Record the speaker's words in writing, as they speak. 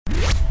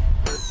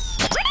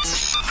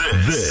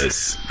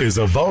This is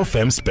a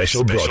VOFM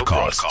special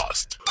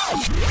broadcast.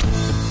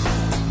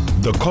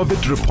 The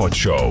COVID Report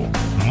Show,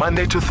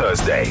 Monday to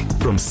Thursday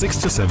from 6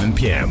 to 7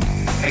 p.m.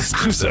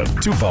 Exclusive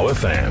to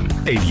VOFM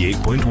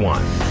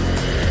 88.1.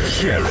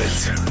 Hear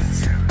it.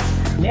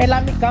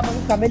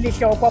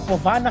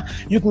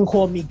 You can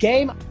call me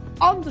Game.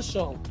 On the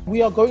show,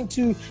 we are going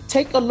to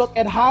take a look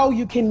at how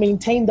you can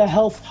maintain the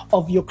health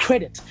of your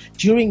credit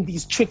during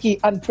these tricky,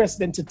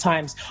 unprecedented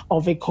times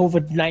of a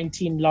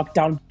COVID-19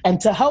 lockdown.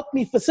 And to help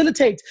me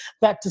facilitate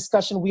that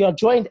discussion, we are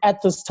joined at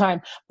this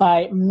time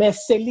by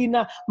Ms.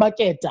 Selina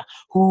Maketa,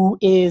 who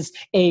is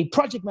a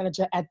project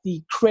manager at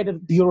the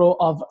Credit Bureau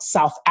of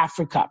South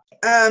Africa.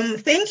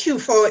 Thank you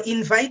for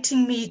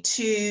inviting me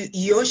to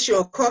your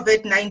show,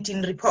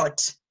 COVID-19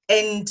 Report.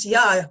 And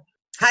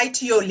hi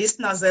to your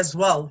listeners as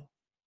well.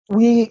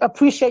 We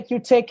appreciate you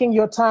taking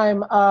your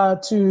time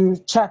to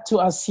chat to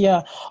us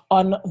here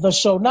on the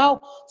show.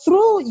 Now,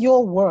 through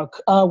your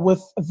work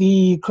with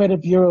the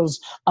credit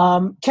bureaus,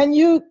 can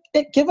you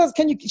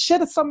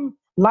shed some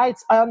light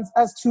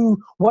as to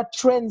what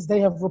trends they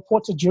have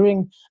reported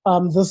during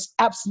this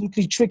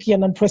absolutely tricky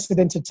and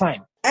unprecedented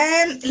time?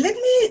 Let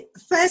me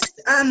first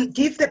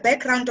give the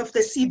background of the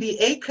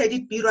CBA,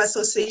 Credit Bureau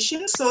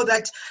Association, so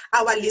that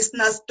our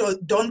listeners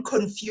don't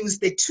confuse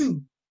the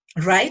two.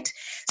 Right.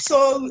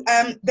 So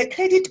the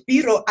Credit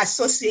Bureau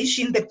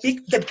Association, the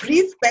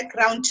brief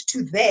background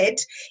to that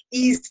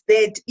is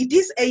that it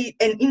is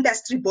an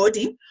industry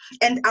body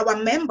and our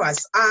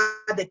members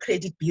are the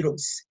credit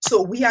bureaus.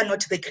 So we are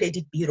not the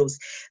credit bureaus.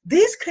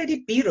 These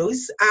credit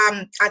bureaus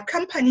are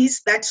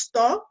companies that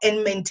store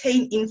and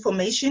maintain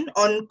information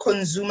on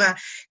consumer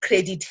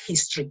credit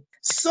history.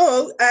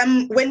 So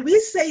when we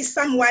say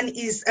someone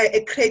is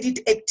a credit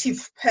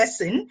active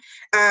person,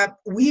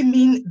 we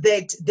mean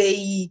that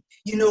they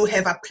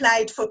have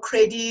applied for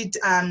credit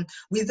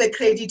with the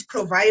credit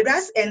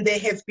providers and they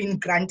have been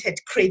granted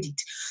credit.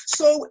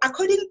 So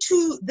according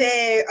to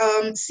the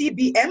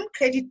CBM,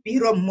 Credit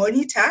Bureau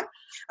Monitor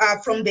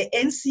from the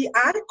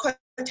NCR,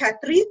 quarter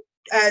 3,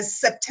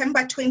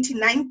 September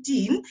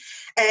 2019,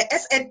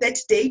 as at that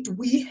date,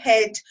 we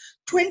had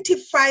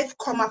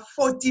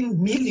 25.14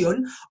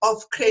 million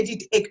of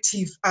credit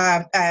active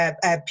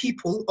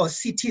people or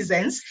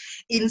citizens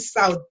in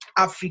South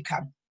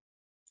Africa.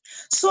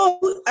 So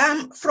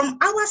from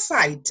our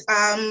side,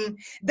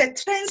 the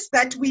trends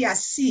that we are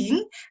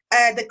seeing,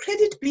 the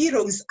credit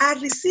bureaus are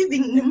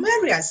receiving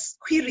numerous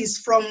queries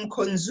from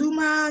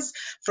consumers,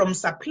 from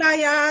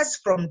suppliers,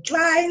 from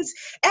clients,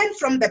 and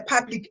from the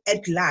public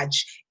at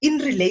large in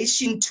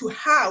relation to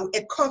how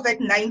a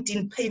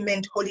COVID-19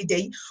 payment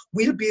holiday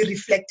will be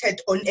reflected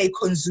on a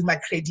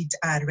consumer credit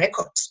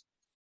record.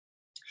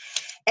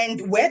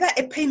 And whether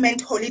a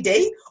payment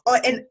holiday or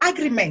an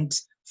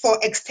agreement for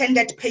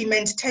extended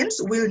payment terms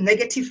will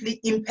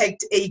negatively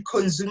impact a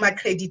consumer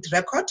credit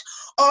record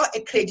or a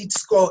credit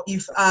score,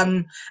 if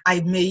I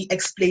may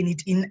explain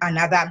it in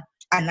another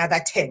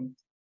term.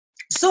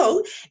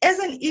 So as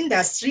an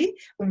industry,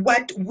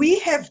 what we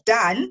have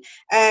done,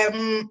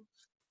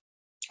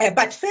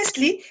 but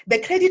firstly, the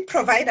credit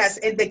providers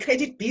and the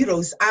credit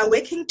bureaus are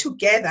working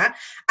together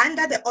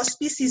under the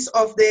auspices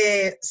of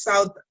the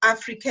South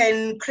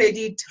African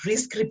Credit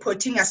Risk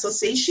Reporting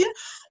Association,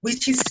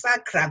 which is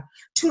SACRA,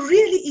 to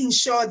really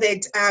ensure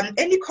that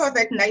any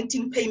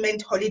COVID-19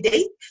 payment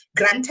holiday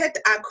granted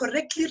are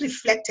correctly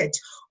reflected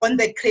on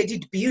the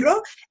credit bureau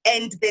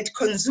and that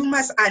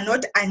consumers are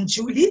not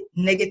unduly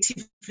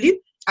negatively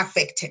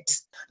affected.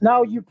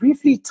 Now, you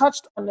briefly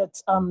touched on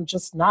it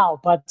just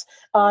now, but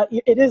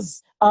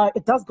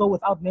it does go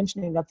without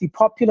mentioning that the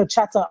popular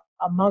chatter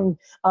among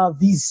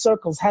these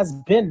circles has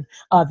been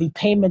the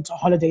payment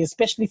holiday,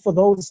 especially for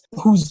those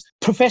whose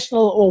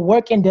professional or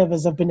work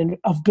endeavors have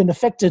been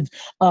affected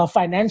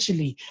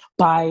financially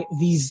by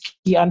these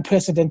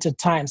unprecedented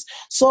times.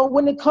 So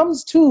when it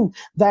comes to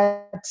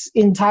that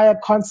entire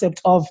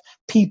concept of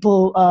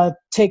people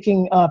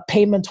taking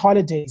payment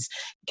holidays,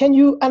 can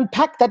you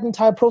unpack that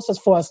entire process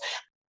for us?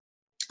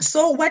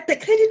 So what the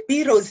credit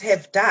bureaus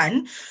have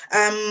done,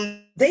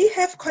 they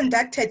have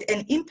conducted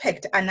an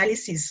impact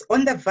analysis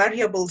on the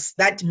variables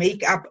that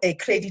make up a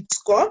credit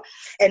score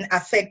and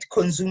affect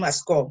consumer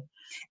score.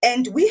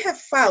 And we have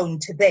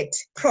found that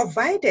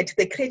provided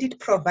the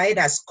credit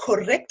providers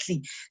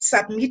correctly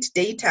submit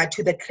data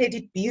to the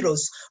credit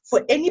bureaus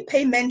for any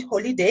payment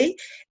holiday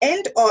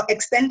and or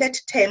extended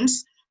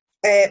terms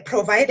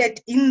provided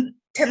in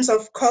terms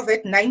of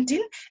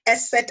COVID-19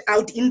 as set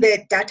out in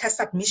the data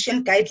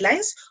submission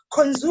guidelines,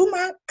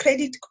 consumer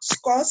credit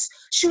scores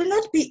should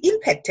not be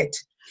impacted.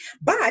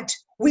 But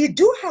we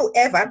do,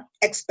 however,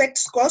 expect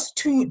scores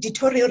to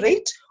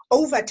deteriorate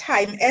over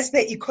time as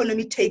the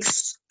economy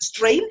takes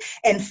strain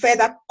and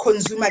further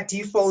consumer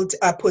default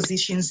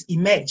positions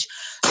emerge.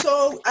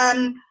 So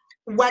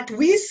what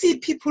we see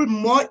people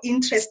more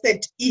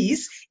interested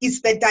is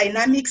the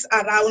dynamics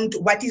around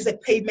what is a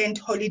payment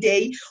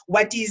holiday,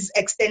 what is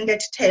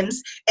extended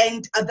terms,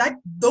 and that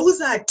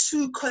those are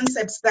two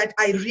concepts that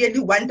I really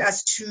want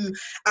us to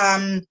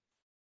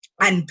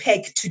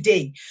unpack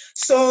today.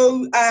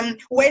 So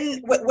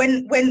when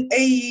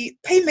a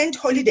payment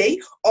holiday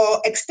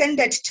or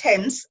extended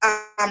terms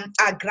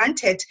are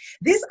granted,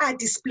 these are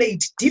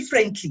displayed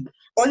differently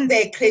on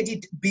the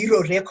credit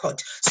bureau record.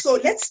 So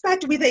let's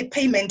start with a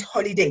payment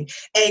holiday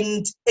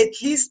and at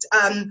least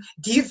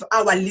give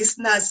our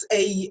listeners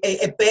a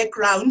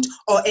background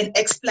or an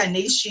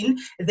explanation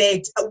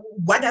that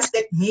what does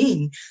that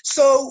mean.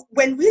 So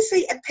when we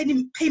say a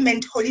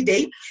payment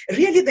holiday,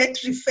 really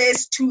that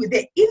refers to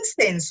the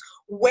instance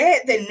where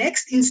the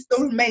next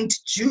installment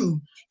due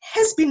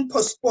has been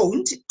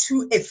postponed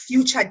to a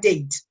future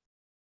date,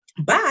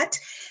 but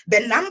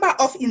the number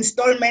of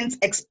installments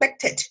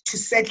expected to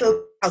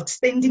settle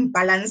outstanding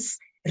balance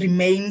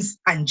remains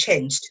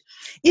unchanged.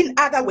 In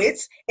other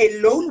words, a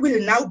loan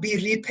will now be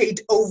repaid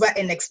over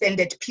an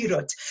extended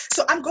period.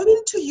 So I'm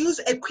going to use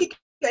a quick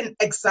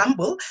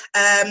example,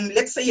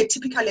 let's say a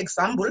typical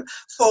example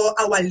for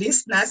our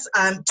listeners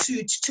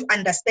to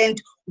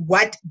understand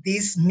what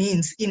this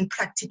means in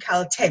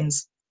practical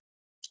terms.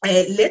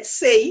 Let's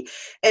say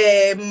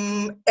a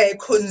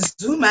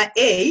consumer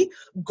A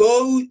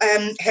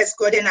has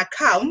got an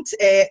account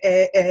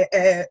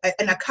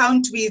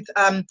with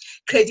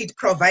credit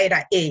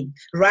provider A,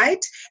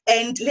 right?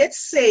 And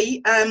let's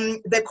say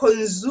the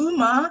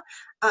consumer,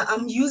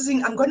 I'm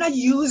going to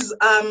use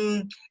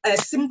a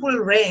simple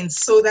range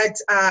so that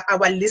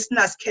our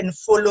listeners can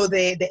follow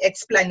the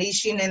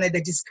explanation and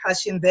the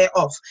discussion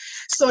thereof.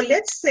 So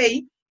let's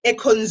say a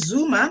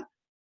consumer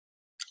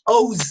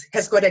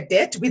has got a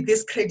debt with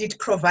this credit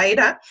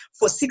provider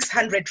for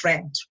 600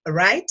 Rand,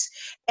 right?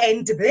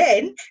 And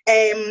then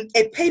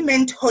a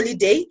payment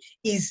holiday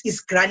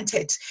is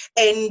granted.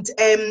 And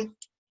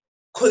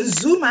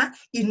consumer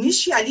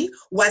initially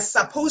was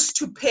supposed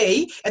to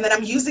pay, and then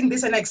I'm using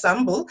this as an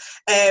example,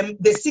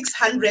 the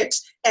 600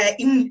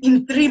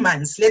 in 3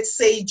 months, let's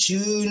say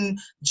June,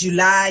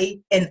 July,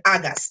 and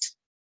August.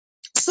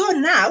 So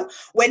now,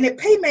 when a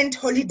payment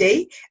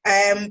holiday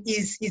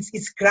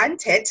is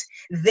granted,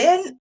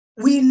 then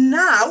we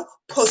now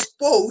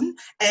postpone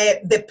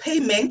the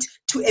payment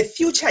to a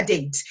future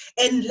date.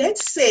 And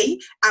let's say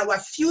our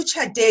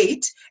future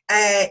date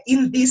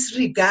in this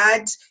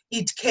regard,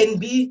 it can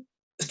be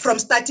from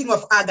starting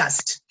of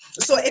August.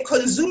 So a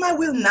consumer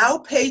will now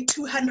pay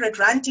 200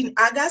 Rand in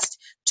August,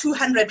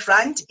 200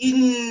 Rand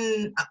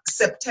in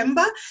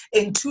September,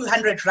 and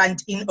 200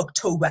 Rand in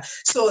October.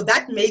 So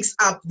that makes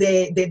up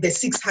the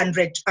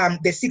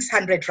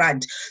 600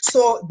 Rand.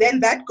 So then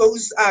that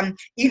goes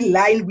in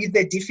line with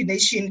the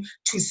definition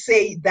to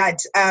say that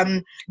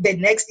the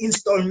next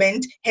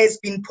installment has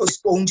been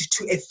postponed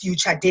to a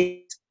future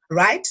date,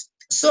 right?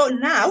 So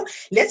now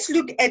let's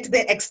look at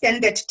the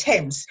extended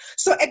terms.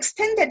 So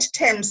extended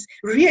terms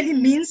really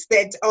means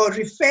that or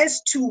refers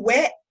to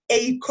where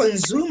a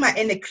consumer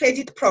and a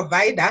credit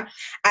provider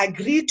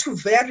agree to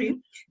vary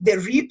the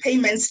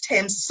repayments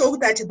terms so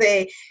that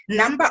the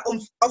number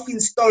of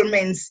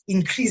installments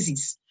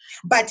increases.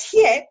 But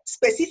here,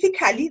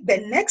 specifically,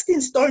 the next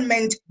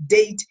installment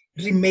date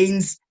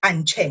remains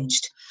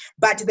unchanged,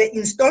 but the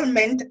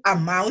installment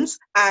amounts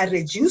are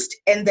reduced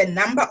and the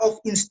number of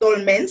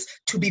installments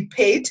to be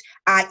paid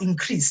are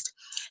increased.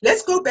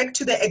 Let's go back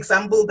to the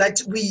example that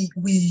we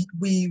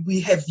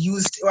have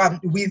used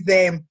with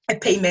a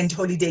payment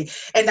holiday.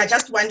 And I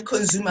just want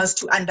consumers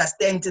to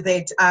understand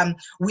that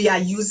we are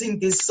using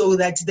this so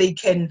that they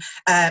can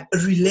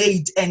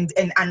relate and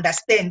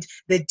understand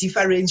the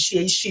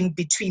differentiation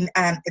between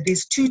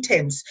these two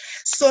terms.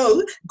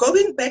 So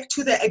going back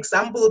to the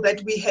example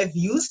that we have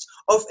used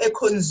of a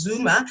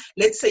consumer,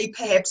 let's say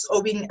perhaps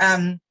owing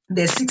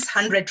the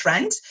 600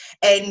 Rand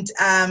and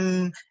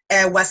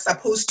was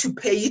supposed to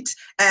pay it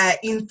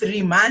in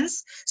 3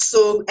 months.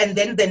 So, and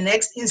then the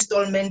next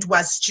installment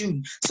was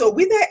June. So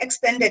with the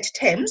extended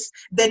terms,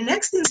 the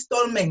next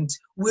installment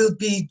will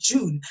be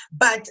June.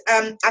 But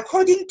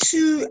according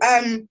to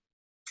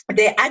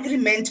the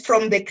agreement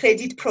from the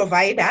credit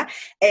provider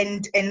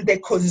and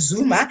the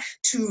consumer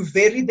to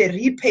vary the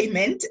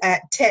repayment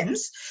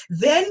terms,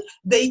 then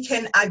they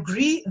can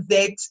agree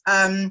that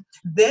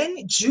then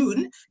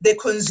June, the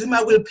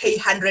consumer will pay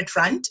 100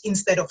 Rand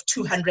instead of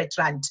 200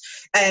 Rand,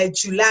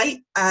 July,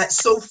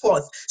 so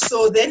forth.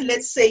 So then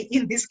let's say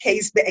in this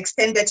case, the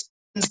extended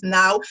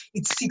now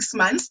it's 6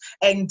 months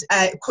and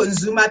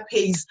consumer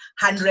pays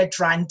 100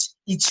 Rand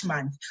each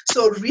month.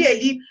 So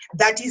really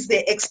that is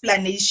the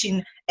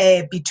explanation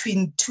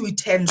between two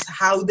terms,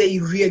 how they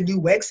really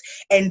works,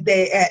 and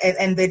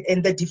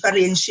the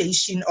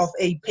differentiation of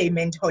a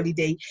payment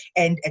holiday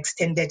and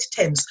extended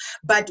terms.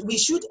 But we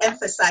should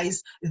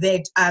emphasize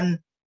that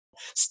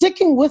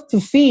sticking with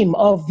the theme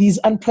of these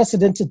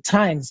unprecedented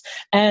times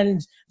and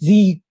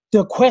the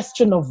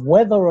question of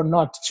whether or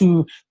not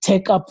to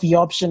take up the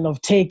option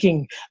of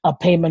taking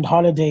payment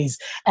holidays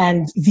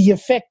and the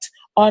effect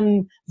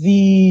on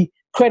the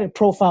credit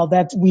profile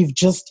that we've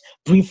just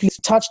briefly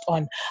touched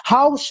on,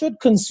 how should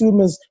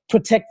consumers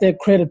protect their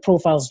credit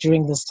profiles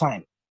during this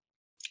time?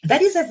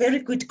 That is a very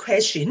good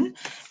question.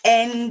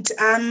 And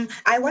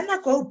I want to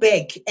go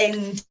back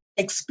and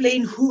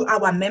explain who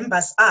our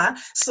members are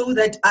so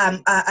that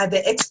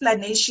the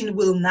explanation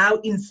will now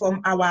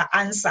inform our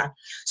answer.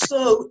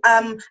 So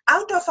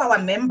out of our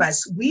members,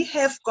 we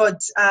have got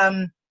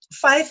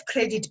 5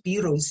 credit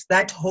bureaus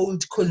that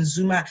hold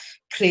consumer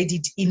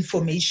credit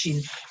information.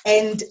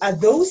 And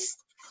those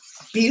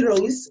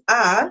bureaus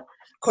are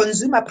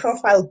Consumer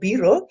Profile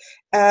Bureau,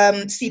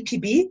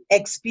 CPB,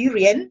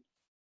 Experian,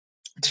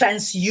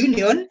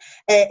 TransUnion,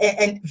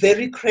 and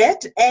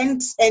VeryCred,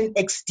 and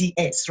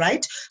XDS,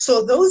 right?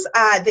 So those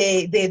are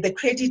the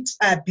credit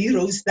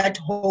bureaus that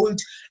hold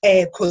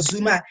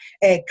consumer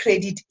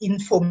credit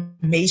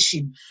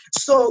information.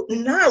 So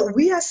now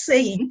we are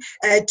saying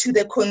to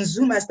the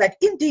consumers that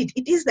indeed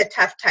it is the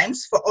tough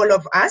times for all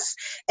of us,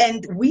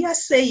 and we are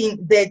saying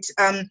that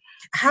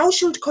how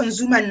should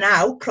consumer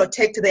now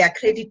protect their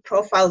credit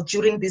profile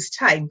during this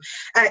time?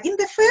 In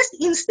the first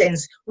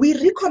instance, we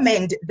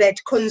recommend that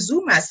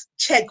consumers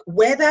check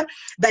whether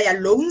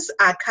their loans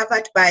are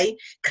covered by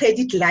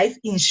credit life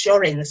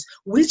insurance,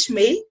 which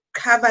may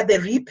cover the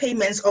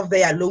repayments of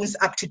their loans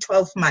up to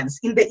 12 months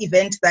in the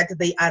event that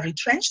they are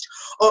retrenched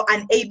or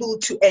unable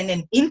to earn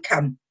an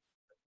income.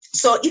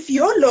 So if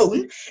your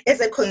loan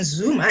as a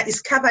consumer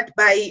is covered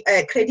by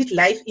credit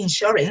life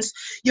insurance,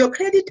 your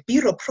credit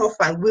bureau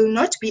profile will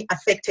not be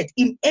affected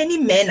in any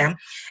manner,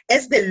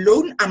 as the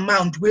loan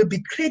amount will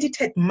be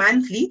credited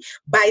monthly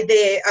by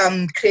the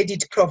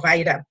credit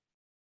provider.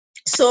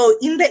 So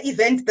in the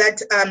event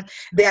that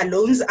their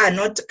loans are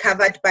not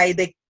covered by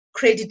the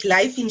credit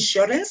life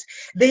insurance,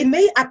 they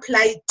may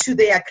apply to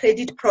their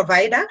credit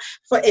provider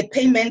for a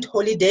payment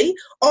holiday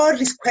or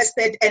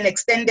requested an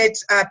extended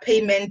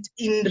payment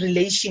in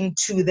relation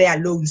to their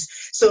loans.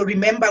 So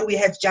remember, we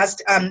have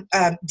just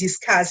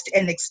discussed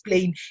and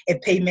explained a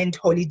payment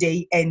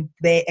holiday and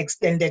their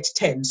extended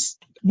terms.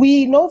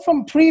 We know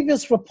from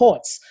previous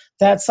reports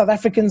that South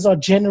Africans are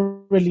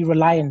generally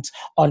reliant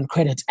on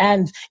credit.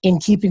 And in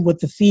keeping with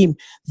the theme,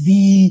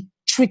 the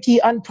tricky,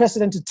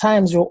 unprecedented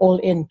times you're all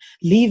in,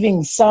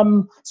 leaving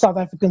some South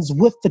Africans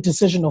with the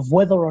decision of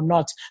whether or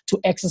not to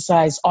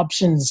exercise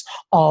options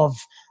of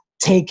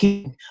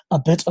taking a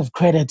bit of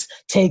credit,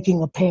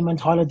 taking a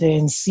payment holiday,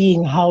 and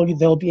seeing how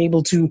they'll be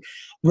able to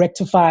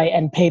rectify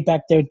and pay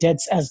back their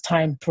debts as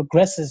time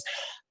progresses.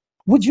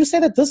 Would you say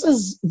that this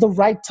is the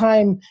right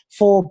time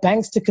for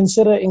banks to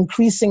consider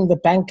increasing the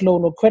bank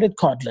loan or credit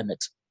card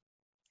limit?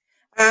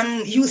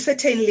 You're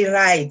certainly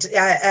right.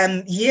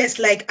 Yes,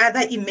 like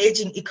other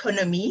emerging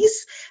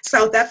economies,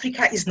 South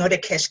Africa is not a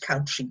cash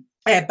country.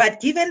 But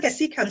given the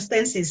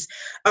circumstances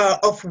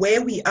of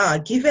where we are,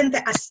 given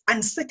the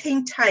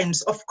uncertain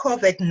times of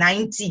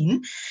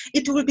COVID-19,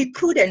 it will be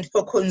prudent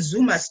for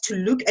consumers to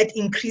look at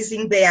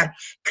increasing their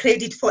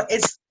credit for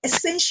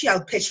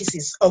essential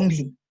purchases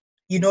only.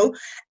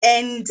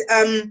 And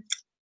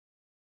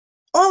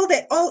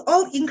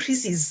all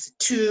increases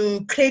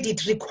to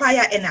credit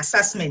require an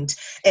assessment.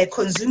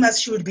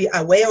 Consumers should be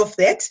aware of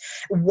that.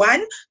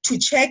 1, to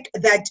check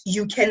that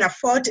you can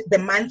afford the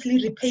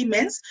monthly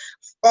repayments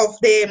of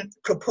the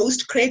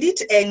proposed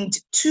credit, and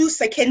 2,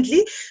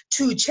 secondly,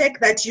 to check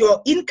that your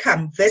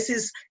income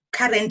versus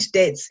current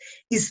debts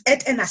is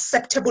at an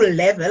acceptable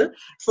level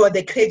for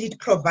the credit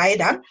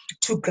provider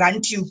to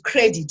grant you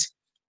credit.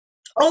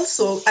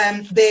 Also,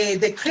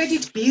 the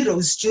credit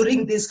bureaus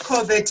during this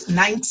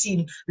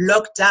COVID-19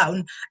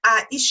 lockdown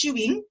are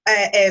issuing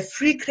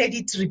free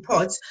credit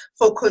reports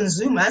for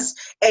consumers,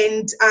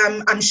 and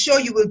I'm sure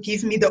you will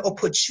give me the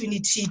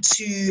opportunity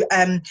to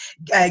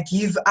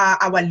give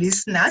our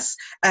listeners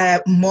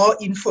more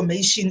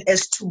information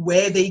as to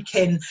where they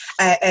can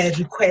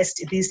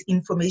request this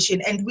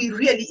information. And we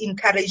really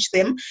encourage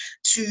them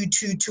to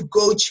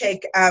go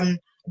check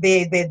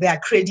their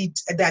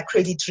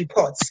credit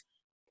reports.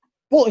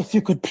 Well, if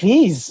you could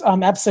please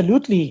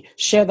absolutely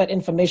share that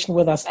information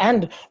with us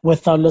and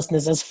with our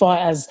listeners as far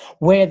as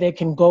where they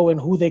can go and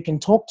who they can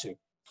talk to.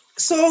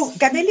 So,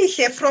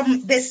 Gamelihle,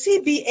 from the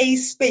CBA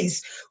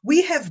space,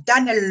 we have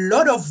done a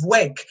lot of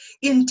work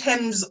in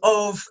terms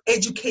of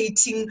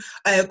educating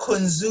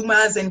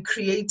consumers and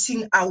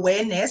creating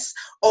awareness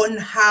on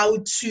how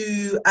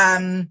to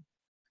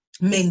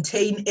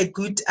maintain a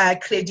good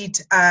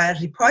credit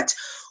report.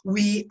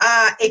 We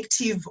are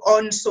active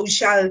on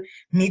social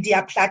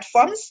media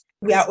platforms.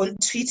 We are on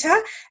Twitter.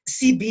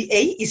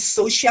 CBA is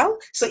social.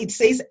 So it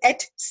says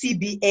at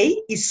CBA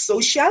is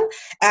social.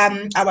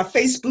 Our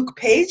Facebook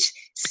page,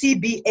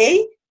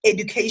 CBA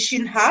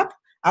Education Hub.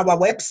 Our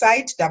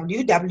website,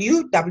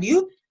 www.cba.co.za.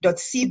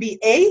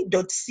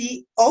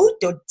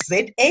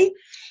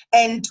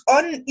 And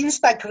on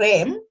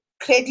Instagram,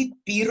 Credit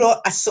Bureau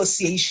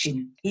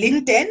Association.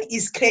 LinkedIn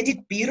is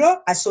Credit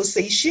Bureau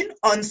Association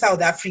on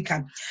South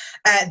Africa.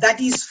 That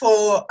is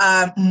for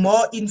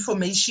more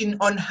information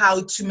on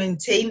how to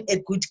maintain a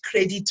good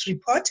credit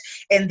report.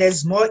 And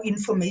there's more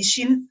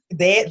information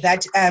there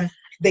that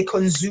the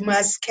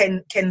consumers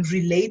can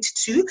relate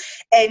to.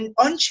 And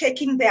on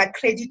checking their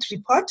credit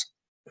report,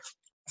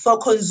 for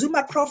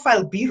Consumer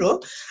Profile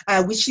Bureau,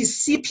 which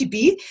is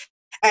CPB,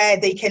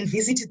 They can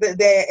visit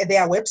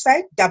their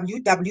website,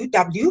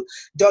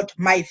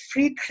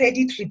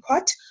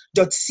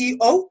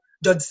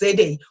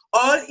 www.myfreecreditreport.co.za,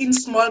 all in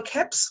small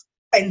caps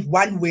and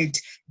one word,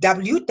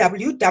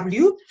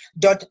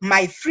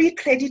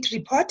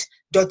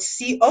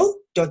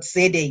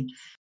 www.myfreecreditreport.co.za.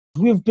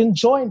 We've been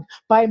joined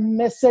by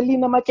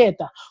Meselina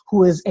Maketa,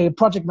 who is a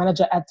project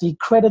manager at the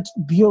Credit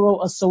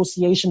Bureau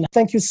Association.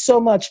 Thank you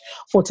so much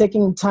for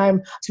taking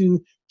time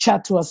to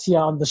chat to us here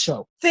on the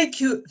show.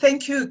 Thank you,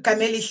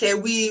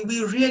 Kamelihle. We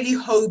really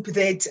hope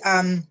that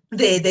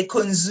the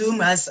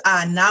consumers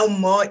are now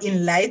more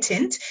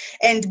enlightened,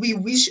 and we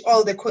wish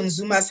all the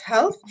consumers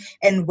health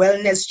and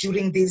wellness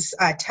during this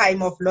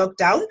time of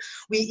lockdown.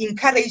 We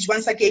encourage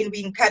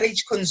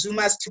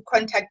consumers to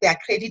contact their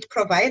credit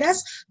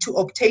providers to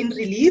obtain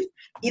relief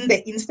in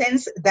the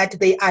instance that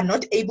they are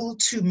not able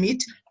to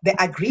meet the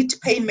agreed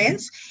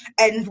payments.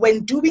 And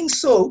when doing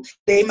so,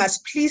 they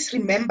must please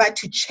remember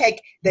to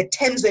check the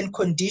terms and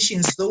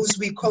conditions, those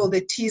we call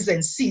the T's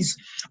and C's,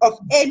 of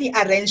any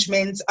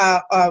arrangements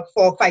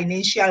for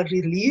financial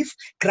relief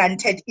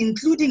granted,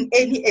 including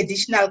any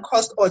additional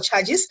cost or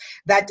charges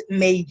that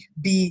may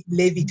be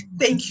levied.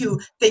 Thank you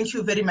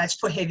very much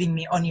for having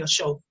me on your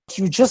show.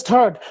 You just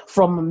heard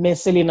from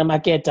Meselina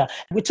Maketa.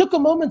 We took a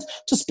moment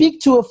to speak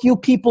to a few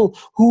people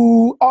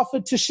who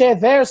offered to share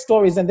their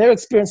stories and their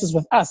experiences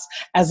with us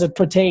as it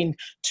pertained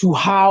to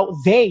how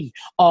they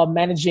are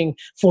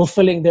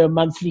fulfilling their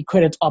monthly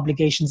credit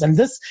obligations. And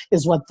this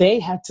is what they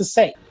had to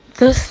say.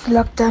 This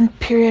lockdown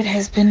period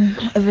has been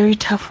a very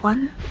tough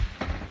one.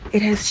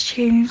 It has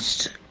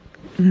changed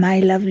my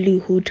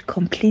livelihood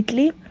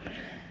completely.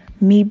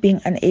 Me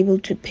being unable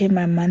to pay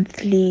my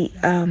monthly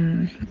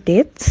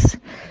debts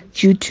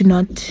due to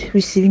not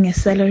receiving a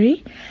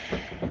salary,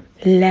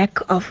 lack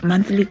of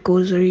monthly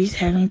groceries,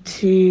 having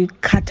to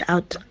cut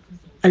out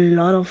a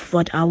lot of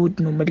what I would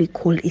normally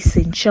call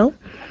essential.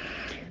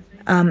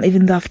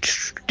 Even though I've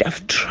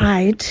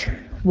tried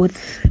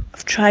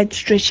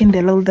stretching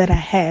the little that I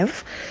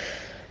have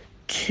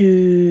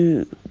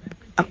to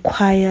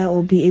acquire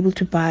or be able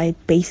to buy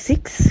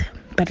basics,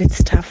 but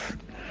it's tough.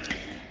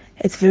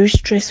 It's very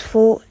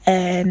stressful,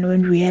 and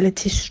when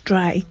reality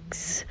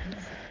strikes,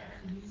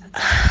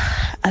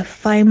 I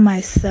find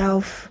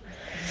myself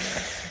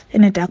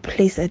in a dark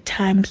place at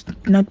times,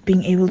 not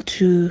being able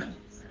to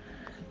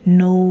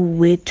know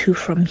where to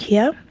from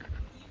here.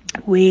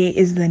 Where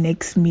is the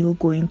next meal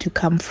going to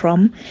come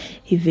from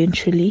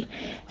eventually?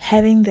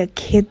 Having the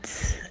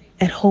kids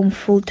at home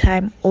full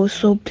time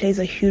also plays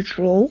a huge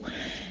role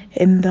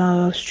in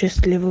the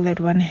stress level that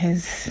one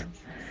is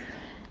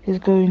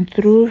going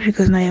through,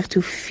 because now you have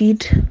to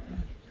feed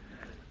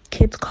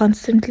kids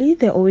constantly.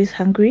 They're always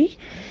hungry.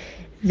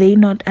 They're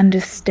not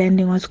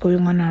understanding what's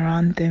going on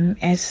around them,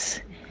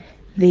 as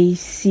they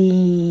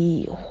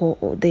see,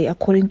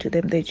 according to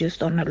them, they're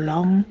just on a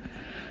long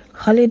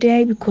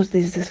holiday because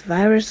there's this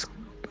virus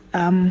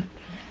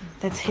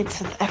that's hit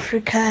South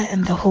Africa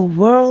and the whole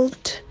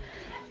world,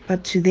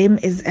 but to them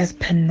is as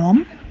per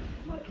norm.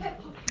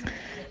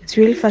 It's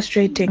really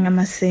frustrating, I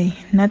must say,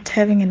 not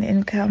having an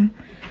income,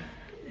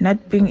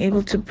 not being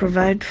able to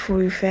provide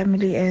for your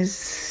family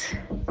as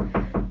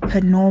per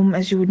norm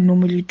as you would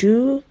normally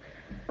do.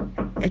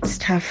 It's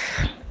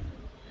tough.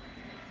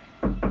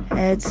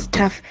 It's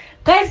tough.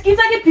 Guys,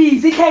 kids are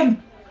busy.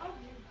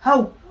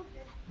 How?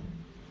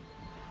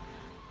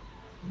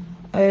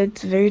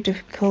 It's very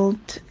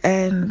difficult,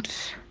 and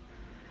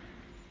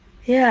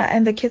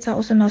the kids are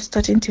also now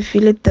starting to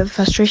feel it. The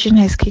frustration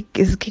is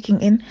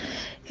kicking in,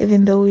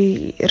 even though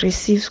we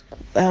receive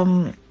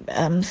some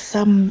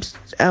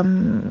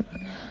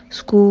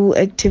school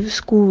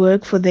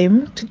work for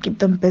them to keep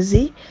them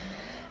busy,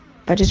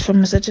 but it's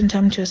from a certain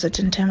time to a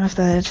certain time.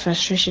 After that,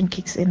 frustration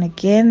kicks in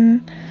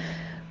again.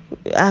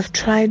 I've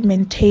tried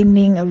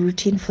maintaining a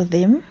routine for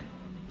them,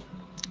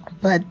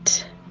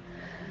 but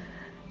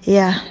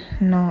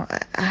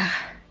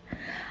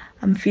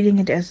I'm feeling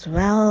it as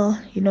well.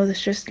 The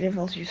stress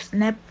levels, you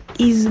snap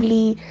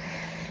easily.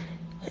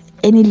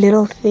 Any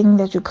little thing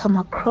that you come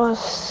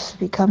across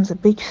becomes a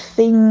big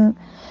thing.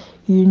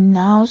 You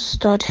now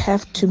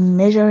have to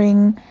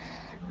measure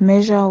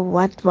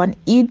what one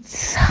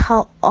eats,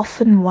 how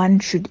often one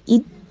should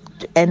eat,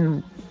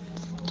 and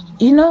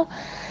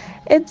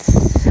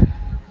it's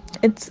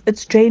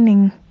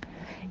draining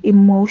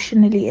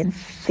emotionally and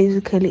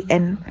physically.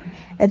 And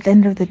at the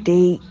end of the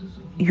day,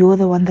 you're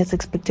the one that's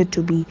expected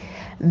to be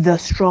the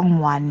strong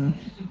one,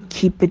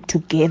 keep it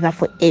together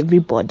for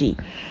everybody,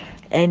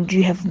 and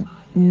you have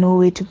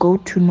nowhere to go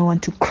to, no one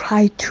to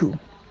cry to,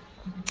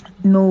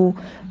 no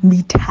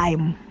me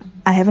time.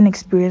 I haven't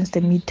experienced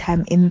a me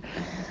time in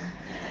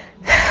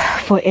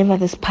forever,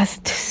 this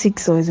past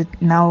 6 or is it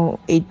now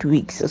 8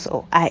 weeks or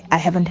so. I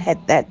haven't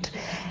had that,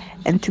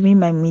 and to me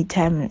my me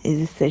time is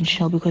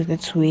essential, because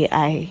that's where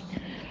I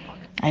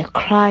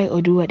cry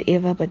or do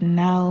whatever. But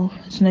now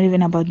it's not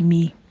even about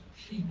me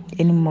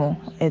anymore.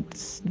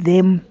 It's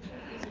them,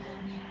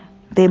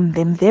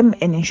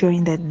 and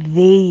ensuring that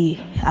they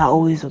are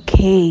always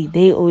okay,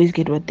 they always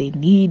get what they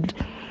need.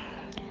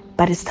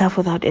 But it's tough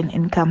without an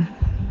income.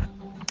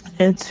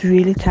 It's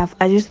really tough.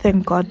 I just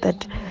thank God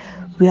that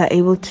we are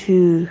able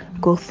to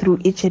go through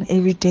each and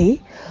every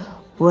day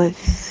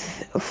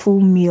with a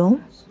full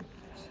meal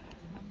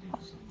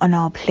on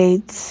our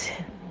plates,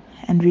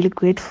 and really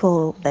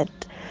grateful that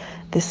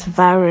this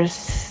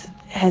virus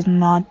has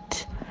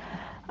not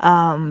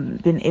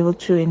been able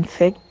to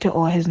infect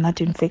or has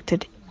not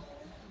infected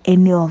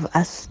any of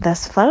us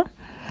thus far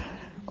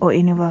or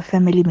any of our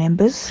family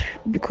members,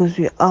 because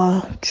we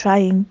are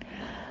trying.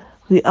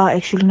 We are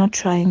actually not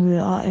trying, we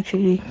are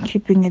actually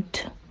keeping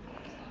it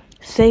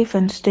safe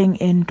and staying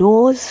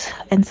indoors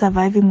and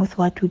surviving with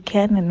what we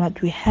can and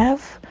what we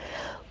have.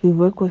 We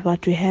work with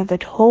what we have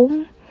at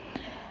home.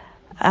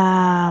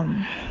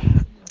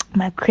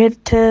 My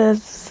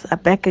creditors are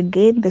back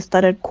again. They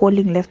started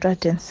calling left,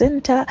 right, and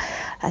center.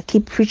 I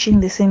keep preaching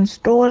the same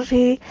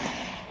story.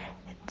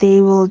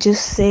 They will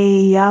just say,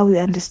 yeah, we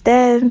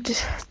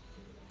understand.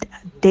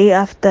 Day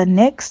after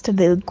next,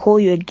 they'll call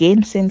you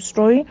again, same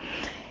story.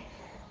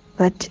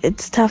 But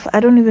it's tough. I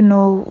don't even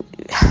know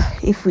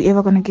if we're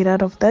ever going to get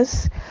out of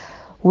this,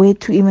 where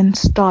to even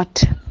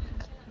start.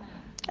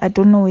 I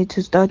don't know where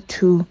to start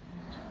to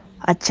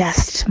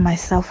adjust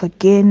myself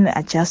again,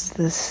 adjust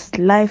this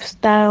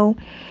lifestyle.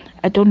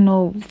 I don't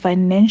know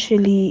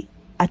financially.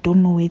 I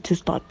don't know where to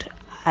start.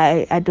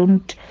 I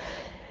don't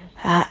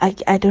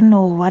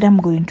know what I'm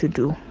going to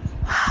do.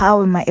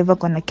 How am I ever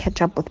going to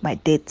catch up with my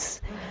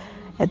debts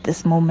at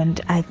this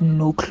moment? I have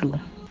no clue.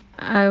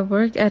 I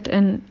work at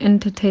an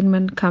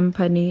entertainment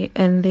company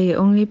and they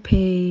only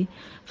pay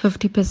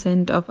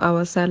 50% of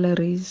our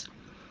salaries.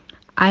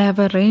 I have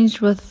arranged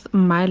with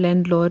my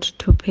landlord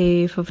to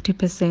pay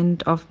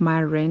 50% of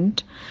my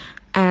rent,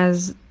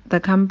 as the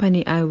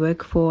company I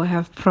work for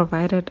have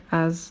provided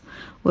us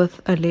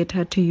with a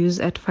letter to use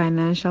at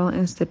financial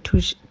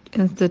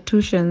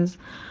institutions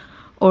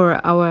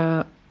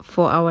or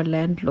for our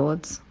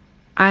landlords.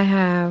 I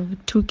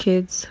have two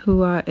kids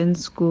who are in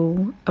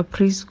school, a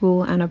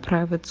preschool and a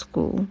private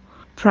school,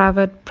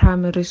 private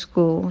primary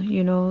school,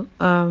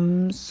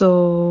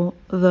 so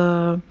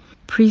the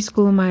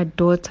preschool my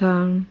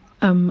daughter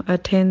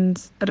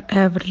attends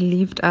have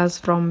relieved us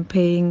from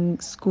paying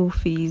school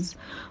fees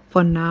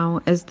for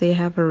now, as they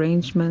have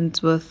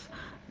arrangements with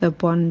the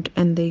bond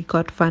and they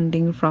got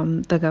funding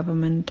from the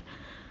government.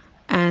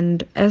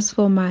 And as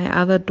for my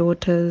other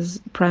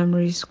daughter's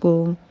primary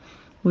school,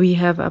 we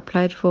have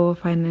applied for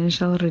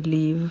financial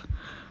relief,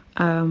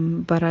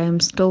 but I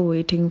am still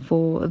waiting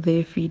for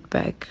their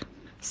feedback.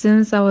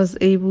 Since I was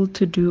able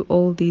to do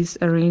all these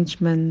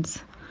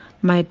arrangements,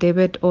 my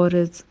debit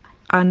audits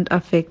aren't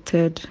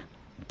affected,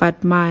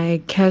 but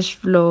my cash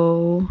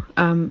flow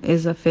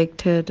is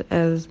affected,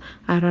 as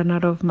I run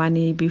out of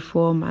money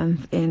before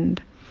month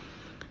end.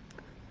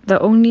 The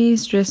only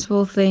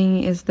stressful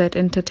thing is that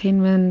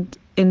entertainment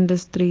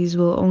industries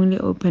will only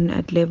open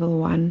at level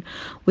 1,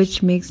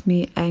 which makes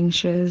me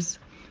anxious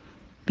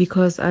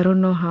because I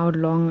don't know how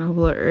long I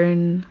will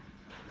earn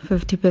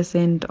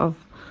 50% of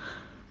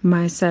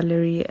my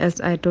salary,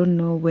 as I don't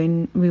know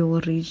when we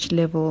will reach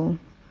level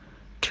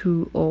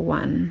 2 or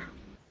 1.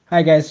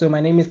 Hi guys, so my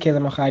name is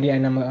Kayla Makhadi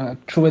and I'm a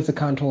Truworths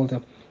account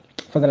holder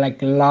for the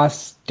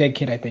last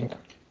decade, I think.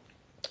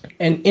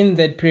 And in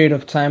that period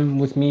of time,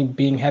 with me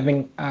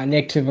having an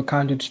active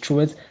account with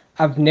Truworths,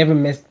 I've never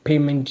missed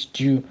payment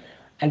due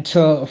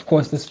until, of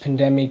course, this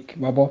pandemic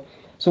bubble.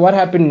 So what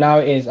happened now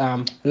is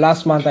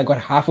last month I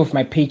got half of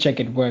my paycheck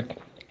at work,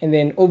 and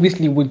then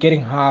obviously with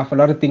getting half, a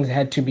lot of things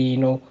had to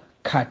be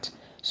cut.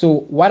 So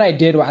what I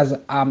did was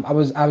I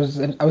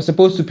was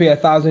supposed to pay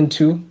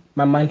 1,002,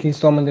 my monthly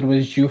installment that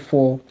was due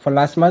for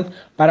last month,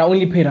 but I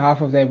only paid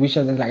half of that, which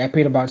was I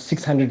paid about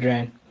 600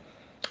 rand.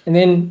 And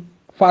then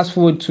fast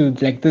forward to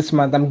this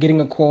month, I'm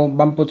getting a call,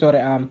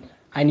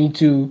 I need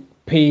to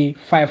pay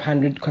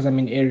 500 because I'm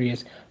in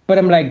areas. But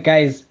I'm like,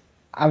 guys,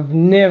 I've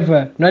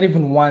never, not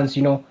even once,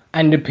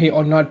 underpay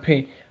or not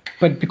pay.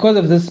 But because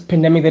of this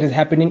pandemic that is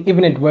happening,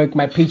 even at work,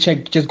 my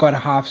paycheck just got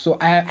half. So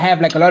I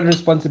have a lot of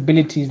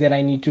responsibilities that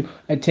I need to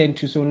attend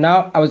to. So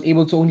now I was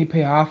able to only pay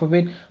half of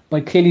it,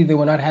 but clearly they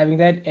were not having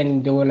that,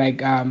 and they were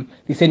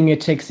they sent me a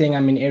text saying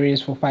I'm in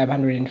areas for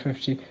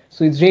 550.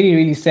 So it's really,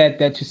 really sad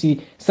that to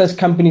see such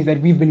companies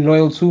that we've been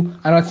loyal to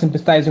are not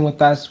sympathizing with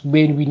us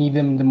when we need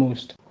them the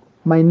most.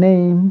 My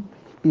name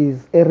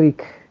is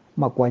Eric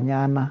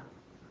Makwanyana.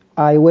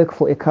 I work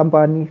for a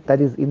company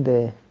that is in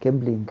the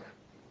gambling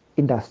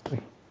industry.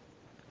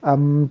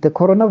 The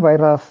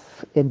coronavirus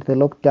and the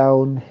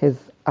lockdown has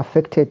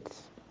affected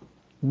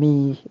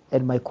me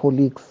and my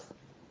colleagues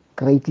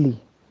greatly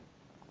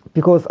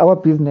because our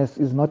business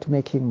is not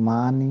making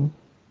money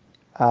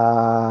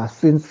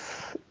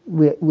since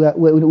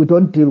we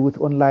don't deal with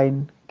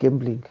online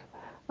gambling.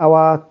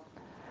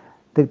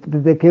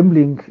 The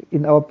gambling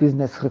in our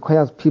business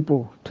requires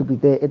people to be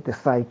there at the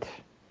site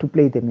to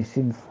play the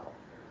machines.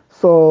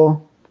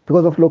 So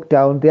because of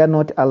lockdown, they are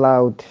not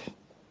allowed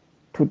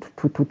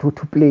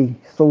to play,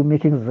 so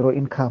making zero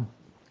income.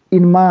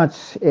 In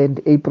March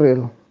and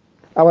April,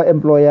 our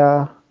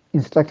employer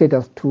instructed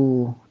us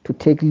to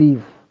take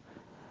leave,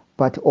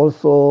 but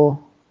also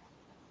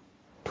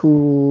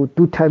to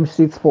do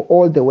timesheets for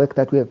all the work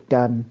that we have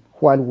done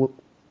while we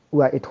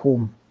were at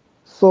home.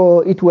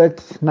 So it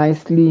worked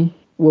nicely.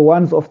 We're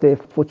one of the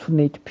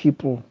fortunate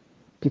people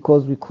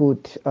because we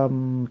could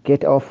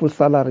get our full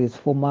salaries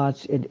for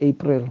March and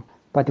April,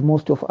 but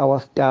most of our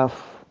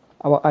staff,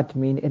 our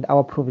admin and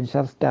our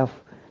provincial staff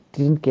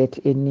didn't get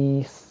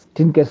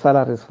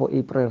salaries for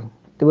April.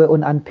 They were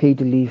on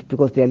unpaid leave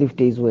because their leave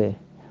days were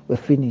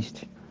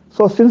finished.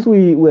 So since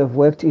we have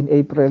worked in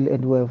April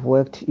and we have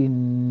worked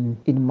in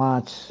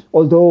March,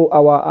 although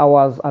our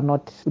hours are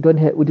not,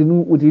 we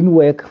didn't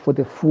work for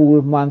the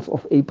full month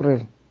of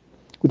April.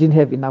 We didn't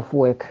have enough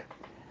work,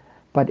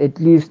 but at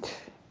least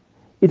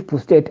it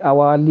boosted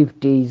our leave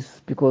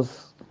days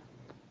because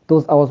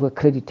those hours were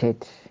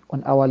credited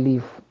on our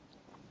leave.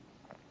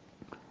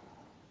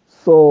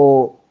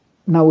 So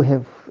now we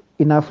have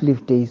enough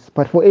leave days.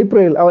 But for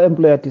April, our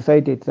employer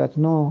decided that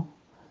no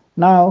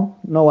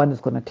one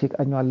is going to take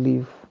annual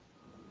leave.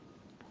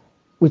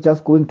 We're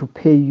just going to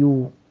pay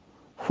you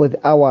for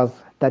the hours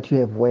that you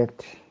have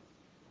worked.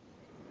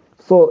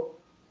 So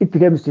it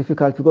becomes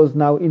difficult because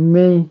now in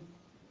May,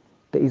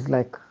 there's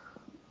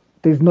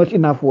not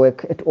enough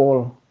work at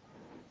all.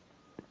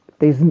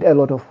 There isn't a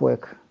lot of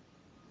work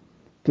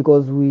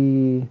because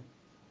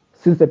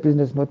since the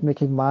business is not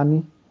making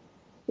money,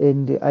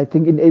 and I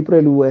think in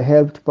April we were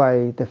helped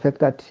by the fact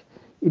that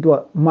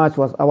March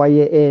was our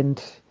year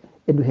end,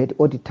 and we had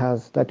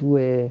auditors that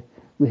we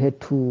had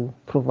to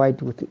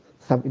provide with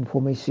some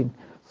information.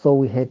 So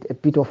we had a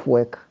bit of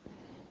work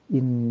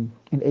in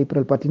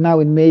April, but now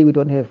in May we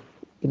don't have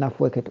enough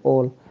work at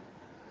all.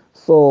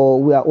 So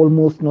we are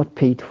almost not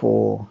paid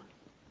for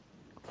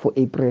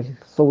April.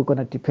 So we're going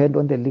to depend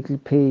on the legal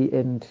pay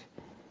and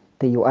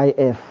the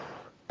UIF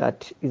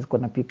that is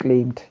going to be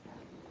claimed.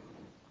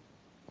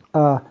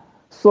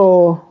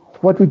 So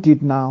what we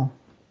did now,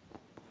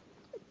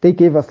 they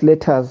gave us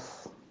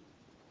letters,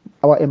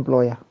 our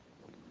employer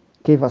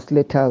gave us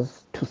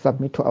letters to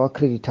submit to our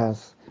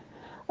creditors.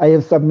 I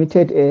have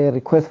submitted a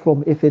request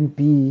from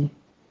FNB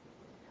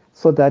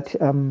so that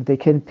they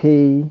can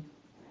pay,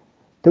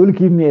 they will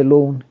give me a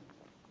loan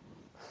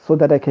so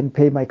that I can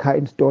pay my car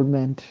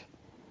installment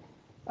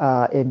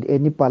and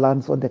any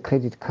balance on the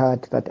credit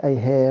card that I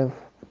have.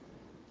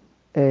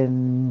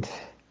 And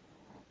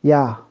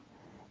yeah,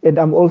 and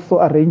I'm also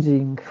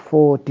arranging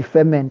for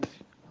deferment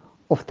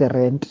of the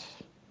rent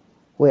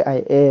where I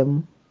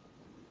am.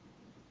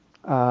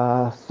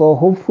 So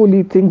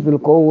hopefully things will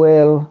go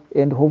well,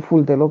 and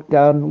hopefully the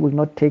lockdown will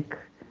not take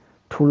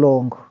too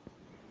long,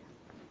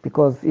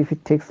 because if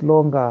it takes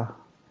longer,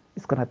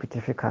 it's going to be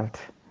difficult.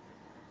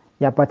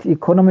 Yeah, but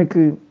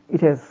economically,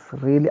 it has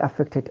really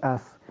affected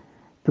us,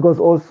 because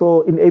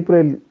also in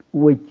April,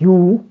 we were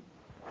due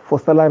for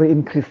salary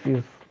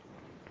increases,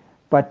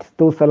 but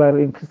those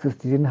salary increases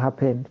didn't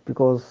happen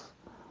because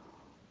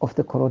of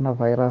the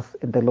coronavirus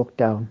and the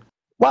lockdown.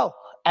 Well,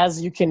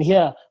 as you can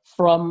hear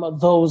from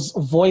those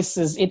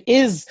voices, it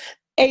is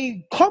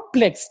a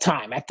complex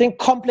time. I think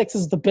complex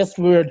is the best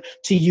word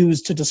to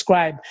use to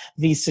describe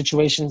these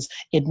situations.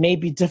 It may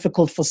be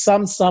difficult for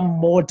some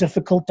more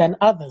difficult than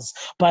others,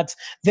 but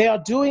they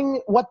are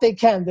doing what they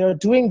can. They're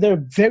doing their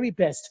very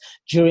best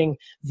during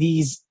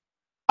these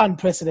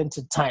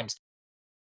unprecedented times.